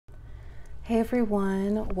Hey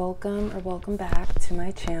everyone, welcome back to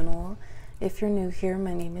my channel. If you're new here,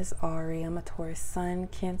 my name is Ari. I'm a Taurus Sun,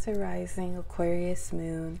 Cancer Rising, Aquarius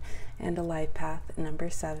Moon, and a life path number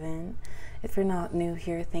 7. If you're not new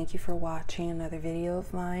here, thank you for watching another video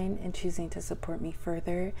of mine and choosing to support me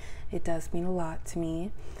further. It does mean a lot to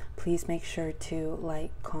me. Please make sure to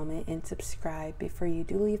like, comment, and subscribe before you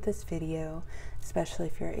do leave this video, especially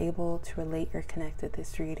if you're able to relate or connect with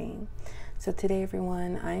this reading. So today,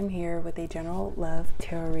 everyone, I'm here with a general love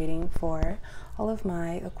tarot reading for all of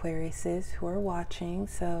my Aquariuses who are watching.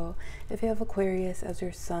 So if you have Aquarius as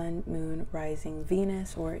your sun, moon, rising,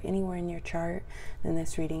 Venus, or anywhere in your chart, then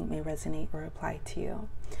this reading may resonate or apply to you.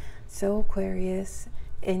 So Aquarius,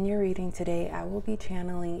 in your reading today, I will be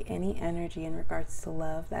channeling any energy in regards to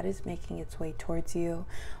love that is making its way towards you,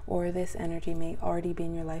 or this energy may already be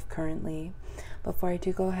in your life currently. Before I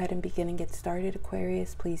do go ahead and begin and get started,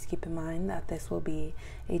 Aquarius, please keep in mind that this will be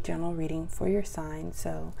a general reading for your sign,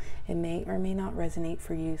 so it may or may not resonate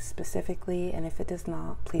for you specifically, and if it does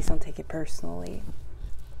not, please don't take it personally.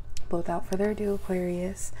 But without further ado,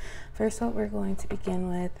 Aquarius, first what we're going to begin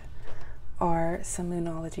with are some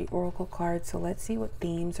Moonology Oracle cards. So let's see what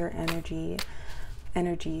themes or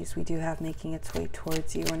energies we do have making its way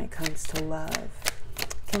towards you when it comes to love.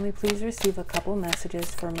 Can we please receive a couple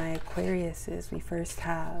messages for my Aquariuses? We first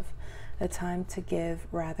have a time to give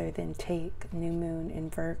rather than take, new moon in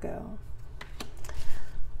Virgo.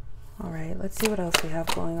 All right, let's see what else we have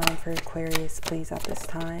going on for Aquarius, please, at this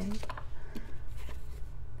time.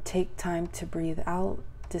 Take time to breathe out,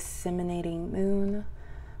 disseminating moon.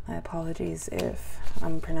 My apologies if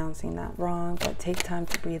I'm pronouncing that wrong, but take time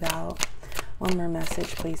to breathe out. One more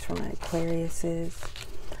message, please, for my Aquariuses.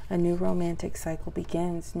 A new romantic cycle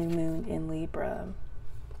begins, new moon in Libra.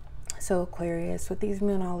 So Aquarius, with these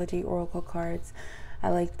Moonology Oracle cards, I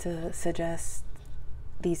like to suggest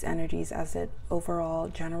these energies as an overall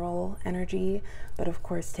general energy, but of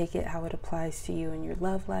course take it how it applies to you in your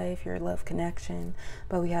love life, your love connection.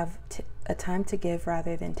 But we have a time to give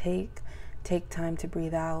rather than take time to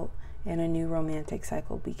breathe out, and a new romantic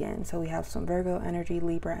cycle begins. So we have some Virgo energy,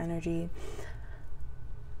 Libra energy.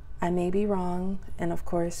 I may be wrong, and of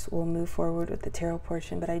course we'll move forward with the tarot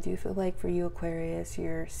portion, but I do feel like for you, Aquarius,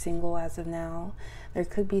 you're single as of now. There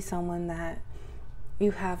could be someone that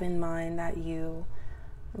you have in mind that you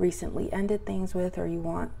recently ended things with, or you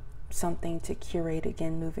want something to curate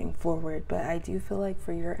again moving forward. But I do feel like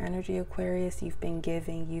for your energy, Aquarius, you've been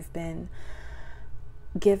giving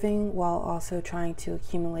while also trying to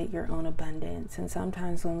accumulate your own abundance. And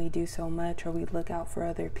sometimes when we do so much, or we look out for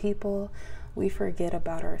other people, we forget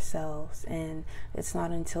about ourselves, and it's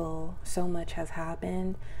not until so much has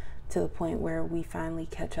happened to the point where we finally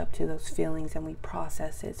catch up to those feelings and we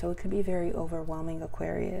process it. So it could be very overwhelming,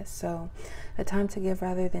 Aquarius. So a time to give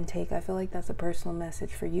rather than take, I feel like that's a personal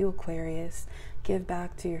message for you, Aquarius. Give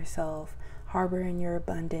back to yourself, harbor in your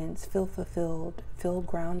abundance, feel fulfilled, feel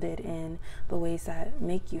grounded in the ways that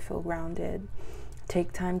make you feel grounded.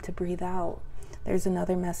 Take time to breathe out. There's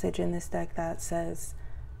another message in this deck that says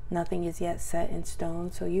nothing is yet set in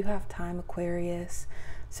stone. So you have time, Aquarius.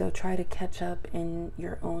 So try to catch up in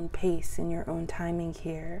your own pace, in your own timing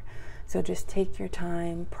here. So just take your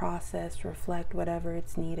time, process, reflect, whatever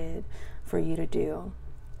it's needed for you to do.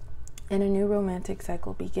 And a new romantic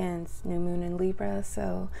cycle begins, new moon in Libra.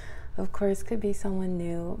 So of course, could be someone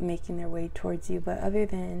new making their way towards you, but other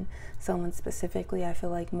than someone specifically, I feel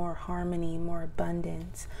like more harmony, more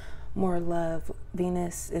abundance, more love.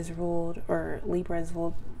 Venus is ruled, or Libra is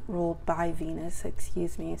ruled by Venus,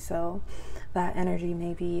 excuse me. So that energy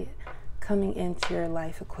may be coming into your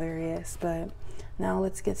life, Aquarius. But now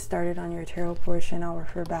let's get started on your tarot portion. I'll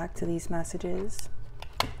refer back to these messages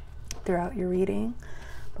throughout your reading,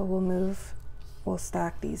 but we'll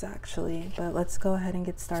stack these actually. But let's go ahead and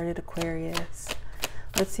get started, Aquarius.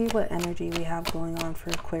 Let's see what energy we have going on for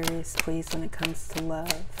Aquarius, please, when it comes to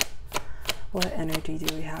love. What energy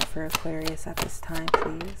do we have for Aquarius at this time,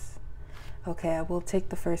 please? Okay, I will take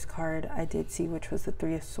the first card I did see, which was the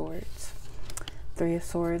Three of Swords. Three of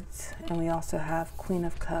Swords, and we also have Queen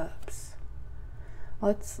of Cups.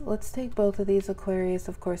 Let's take both of these, Aquarius.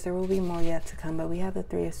 Of course, there will be more yet to come, but we have the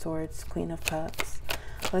Three of Swords, Queen of Cups.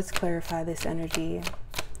 Let's clarify this energy.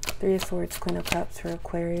 Three of Swords, Queen of Cups for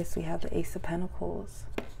Aquarius. We have the Ace of Pentacles.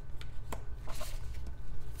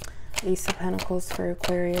 Ace of Pentacles for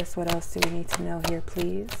Aquarius. What else do we need to know here,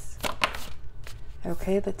 please?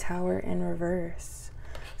 Okay, the Tower in reverse.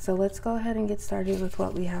 So let's go ahead and get started with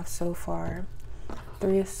what we have so far.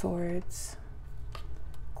 Three of Swords,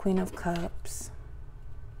 Queen of Cups,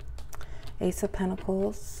 Ace of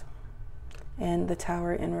Pentacles, and the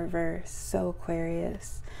Tower in reverse. So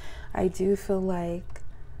Aquarius, I do feel like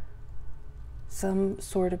some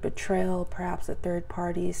sort of betrayal, perhaps a third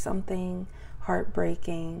party, something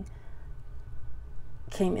heartbreaking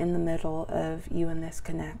came in the middle of you and this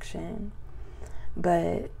connection.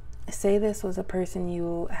 But say this was a person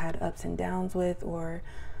you had ups and downs with, or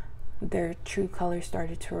their true colors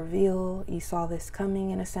started to reveal. You saw this coming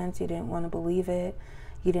in a sense. You didn't want to believe it.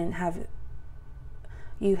 You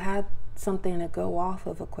had something to go off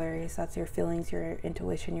of, Aquarius. That's your feelings, your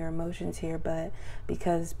intuition, your emotions here. But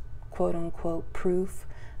because quote unquote proof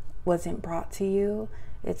wasn't brought to you,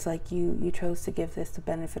 it's like you chose to give this the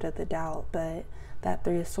benefit of the doubt. But that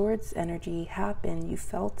Three of Swords energy happened. You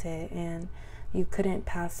felt it and you couldn't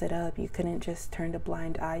pass it up. You couldn't just turn a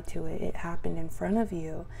blind eye to it. It happened in front of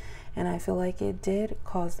you. And I feel like it did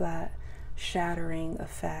cause that shattering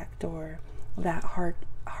effect, or that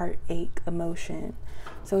heartache emotion.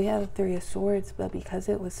 So we have the Three of Swords, but because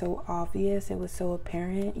it was so obvious, it was so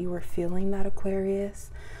apparent, you were feeling that,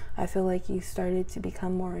 Aquarius, I feel like you started to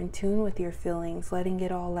become more in tune with your feelings, letting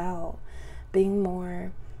it all out, being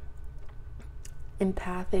more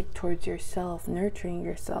empathic towards yourself, nurturing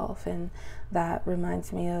yourself. And that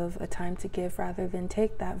reminds me of a time to give rather than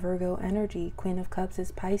take, that Virgo energy. Queen of Cups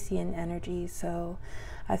is Piscean energy. So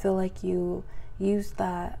I feel like you use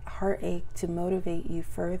that heartache to motivate you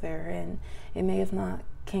further, and it may have not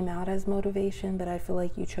came out as motivation, but I feel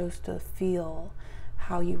like you chose to feel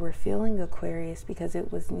how you were feeling, Aquarius, because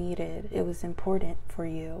it was needed. It was important for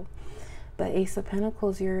you. But Ace of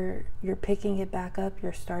Pentacles, you're picking it back up.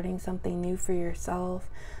 You're starting something new for yourself.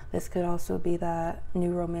 This could also be that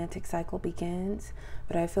new romantic cycle begins.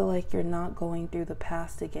 But I feel like you're not going through the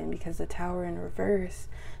past again, because the Tower in reverse,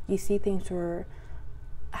 you see things for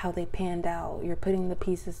how they panned out. You're putting the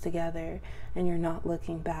pieces together and you're not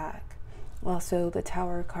looking back. Also, the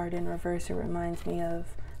Tower card in reverse, it reminds me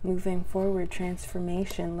of moving forward,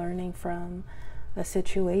 transformation, learning from a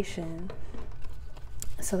situation.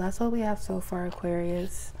 So that's what we have so far,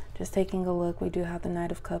 Aquarius. Just taking a look, we do have the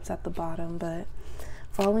Knight of Cups at the bottom, but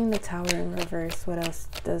following the Tower in reverse, what else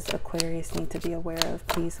does Aquarius need to be aware of,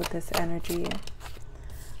 please, with this energy?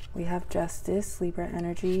 We have Justice, Libra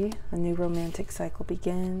energy. A new romantic cycle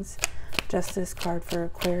begins. Justice card for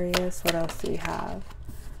Aquarius. What else do we have?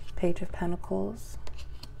 Page of Pentacles.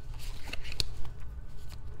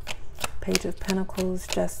 Page of Pentacles,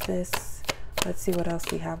 Justice. Let's see what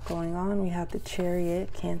else we have going on. We have the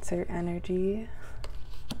Chariot, Cancer energy.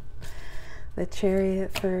 The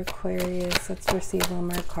Chariot for Aquarius. Let's receive one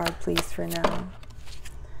more card, please, for now.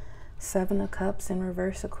 Seven of Cups in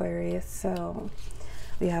reverse, Aquarius. So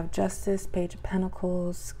we have Justice, Page of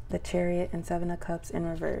Pentacles, the Chariot, and Seven of Cups in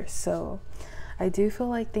reverse. So I do feel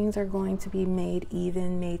like things are going to be made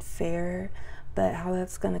even, made fair. But how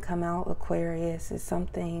that's going to come out, Aquarius, is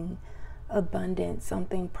something abundant,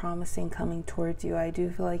 something promising coming towards you. I do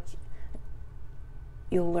feel like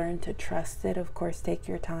you'll learn to trust it. Of course, take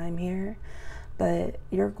your time here, but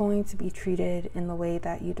you're going to be treated in the way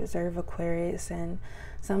that you deserve, Aquarius. And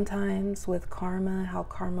sometimes with karma, how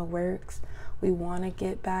karma works, we want to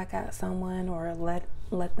get back at someone or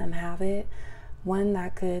let them have it. One,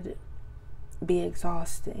 that could be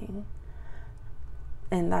exhausting.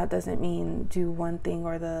 And that doesn't mean do one thing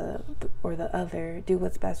or the other. Do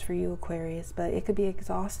what's best for you, Aquarius. But it could be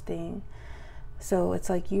exhausting. So it's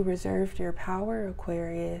like you reserved your power,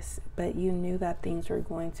 Aquarius, but you knew that things were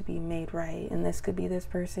going to be made right. And this could be this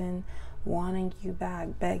person wanting you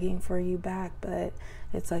back, begging for you back. But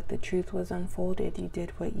it's like the truth was unfolded. You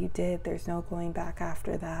did what you did. There's no going back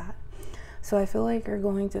after that. So I feel like you're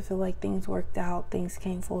going to feel like things worked out. Things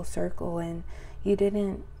came full circle. And you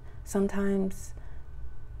didn't sometimes...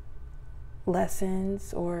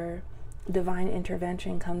 lessons or divine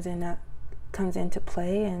intervention comes into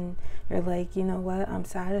play, and you're like, you know what, I'm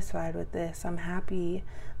satisfied with this. I'm happy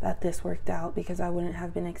that this worked out, because I wouldn't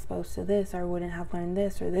have been exposed to this, or wouldn't have learned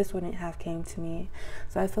this, or this wouldn't have came to me.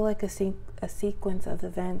 So I feel like a sequence of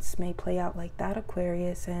events may play out like that,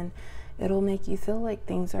 Aquarius, and it'll make you feel like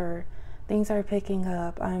things are picking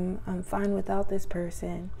up. I'm fine without this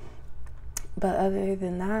person. But other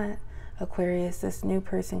than that, Aquarius, this new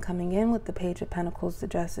person coming in with the Page of Pentacles, the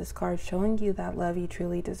Justice card, showing you that love you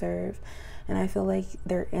truly deserve. And I feel like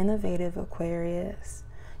they're innovative, Aquarius.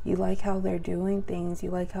 You like how they're doing things.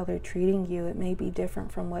 You like how they're treating you. It may be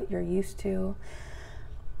different from what you're used to.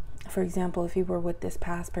 For example, if you were with this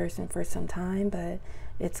past person for some time, but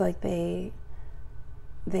it's like they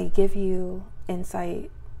give you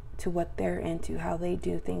insight to what they're into, how they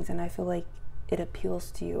do things. And I feel like it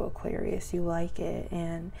appeals to you, Aquarius. You like it.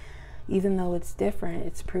 And even though it's different,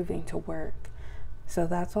 it's proving to work. So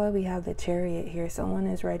that's why we have the Chariot here. Someone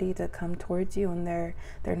is ready to come towards you, and they're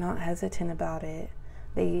not hesitant about it.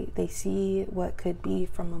 They see what could be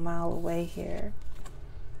from a mile away here.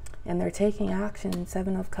 And they're taking action.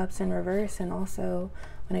 7 of Cups in reverse. And also,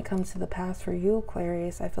 when it comes to the past for you,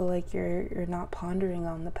 Aquarius, I feel like you're not pondering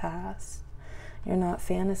on the past. You're not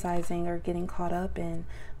fantasizing or getting caught up in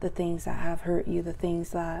the things that have hurt you, the things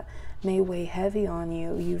that may weigh heavy on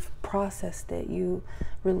you. You've processed it, you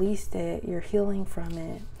released it, you're healing from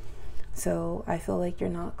it. So I feel like you're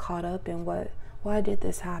not caught up in why did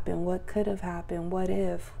this happen? What could have happened? What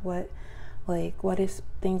if? What if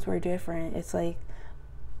things were different? It's like,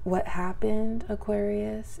 what happened,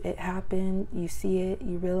 Aquarius? It happened. You see it,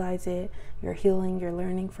 you realize it, you're healing, you're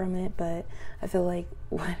learning from it. But I feel like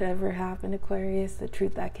whatever happened, Aquarius, the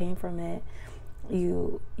truth that came from it,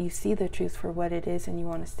 you see the truth for what it is, and you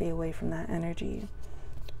want to stay away from that energy.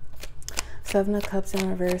 7 of Cups in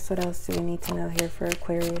reverse. What else do we need to know here for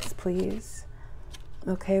Aquarius, please?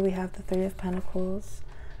 Okay, we have the 3 of Pentacles,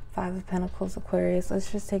 5 of Pentacles, Aquarius.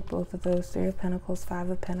 Let's just take both of those. 3 of Pentacles, 5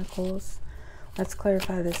 of Pentacles. Let's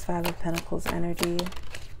clarify this 5 of Pentacles energy.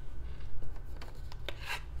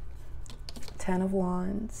 10 of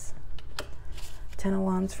Wands. 10 of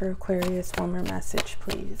Wands for Aquarius. One more message,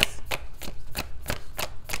 please.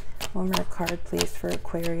 One more card, please, for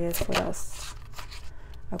Aquarius. What else?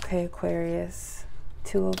 Okay, Aquarius.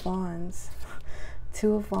 2 of Wands.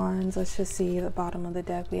 2 of Wands. Let's just see the bottom of the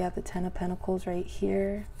deck. We have the 10 of Pentacles right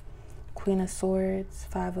here. Queen of Swords,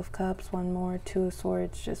 5 of Cups, one more, 2 of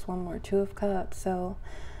Swords, just one more, 2 of Cups. So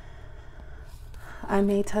I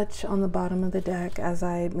may touch on the bottom of the deck as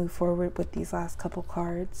I move forward with these last couple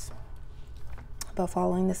cards. But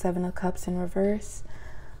following the 7 of Cups in reverse,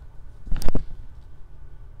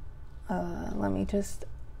 let me just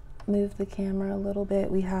move the camera a little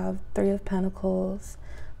bit. We have 3 of Pentacles,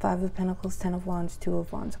 5 of Pentacles, 10 of Wands, 2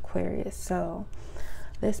 of Wands, Aquarius. So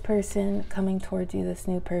this person coming towards you, this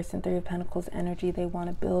new person, 3 of Pentacles energy, they want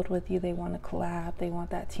to build with you, they want to collab, they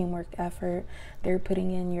want that teamwork effort. They're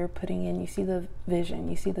putting in, you're putting in. You see the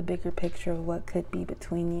vision, you see the bigger picture of what could be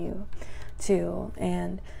between you two.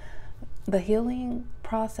 And the healing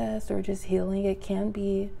process, or just healing, it can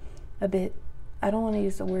be a bit, I don't want to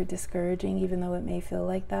use the word discouraging, even though it may feel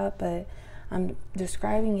like that, but I'm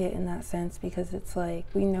describing it in that sense because it's like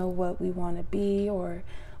we know what we want to be, or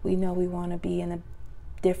we know we want to be in a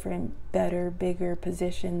different, better, bigger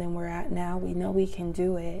position than we're at now. We know we can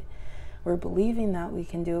do it. We're believing that we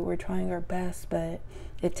can do it. We're trying our best, but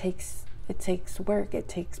it takes work. It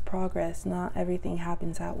takes progress. Not everything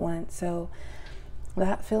happens at once. So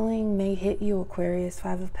that feeling may hit you, Aquarius,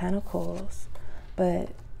 5 of Pentacles, but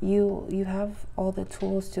you have all the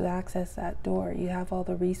tools to access that door. You have all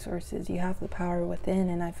the resources. You have the power within,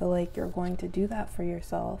 and I feel like you're going to do that for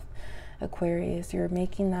yourself, Aquarius. You're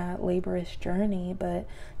making that laborious journey, but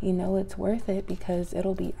you know it's worth it because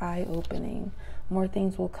it'll be eye-opening. More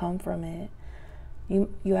things will come from it.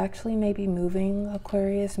 You actually may be moving,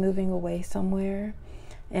 Aquarius, moving away somewhere,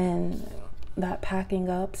 and that packing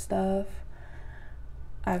up stuff,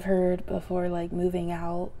 I've heard before, like moving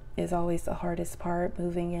out is always the hardest part.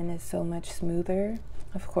 Moving in is so much smoother.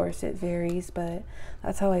 Of course, it varies, but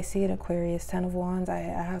that's how I see it, Aquarius. 10 of Wands, I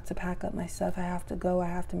have to pack up my stuff. I have to go. I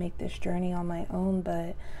have to make this journey on my own.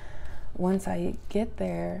 But once I get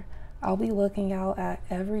there, I'll be looking out at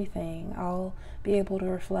everything. I'll be able to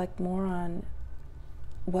reflect more on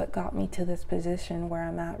what got me to this position where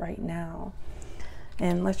I'm at right now.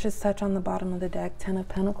 And let's just touch on the bottom of the deck, 10 of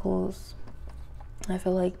Pentacles. I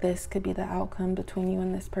feel like this could be the outcome between you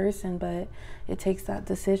and this person, but it takes that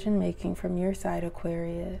decision making from your side,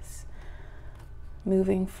 Aquarius.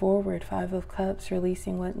 Moving forward, 5 of Cups,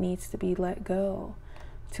 releasing what needs to be let go.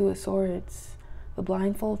 2 of Swords, the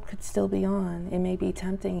blindfold could still be on. It may be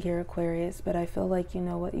tempting here, Aquarius, but I feel like you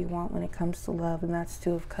know what you want when it comes to love, and that's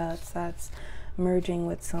 2 of Cups. That's merging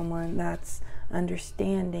with someone, that's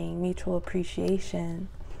understanding, mutual appreciation.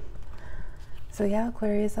 So yeah,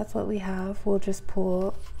 Aquarius, that's what we have. We'll just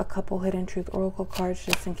pull a couple Hidden Truth Oracle cards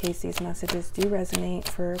just in case these messages do resonate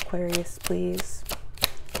for Aquarius, please.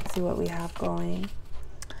 Let's see what we have going.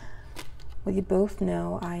 Well, you both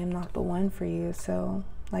know I am not the one for you. So,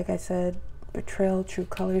 like I said, betrayal, true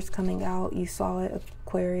colors coming out. You saw it,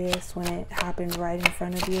 Aquarius, when it happened right in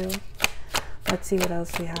front of you. Let's see what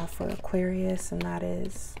else we have for Aquarius, and that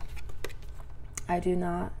is, I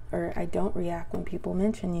don't react when people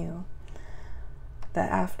mention you. That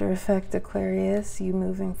after effect, Aquarius, you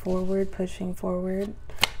moving forward, pushing forward,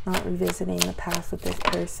 not revisiting the past with this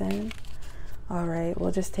person. All right,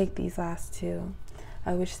 we'll just take these last two.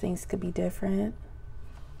 I wish things could be different.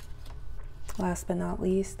 last but not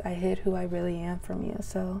least, I hid who I really am from you.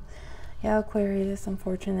 So yeah, Aquarius,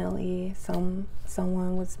 unfortunately,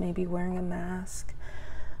 someone was maybe wearing a mask.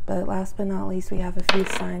 But last but not least, we have a few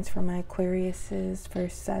signs for my Aquariuses.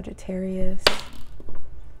 First, Sagittarius,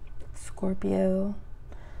 Scorpio,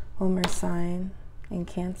 one more sign, and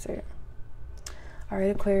Cancer. All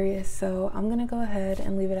right, Aquarius, so I'm going to go ahead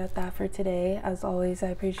and leave it at that for today. As always, I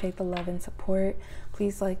appreciate the love and support.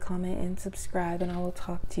 Please like, comment, and subscribe, and I will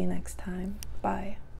talk to you next time. Bye.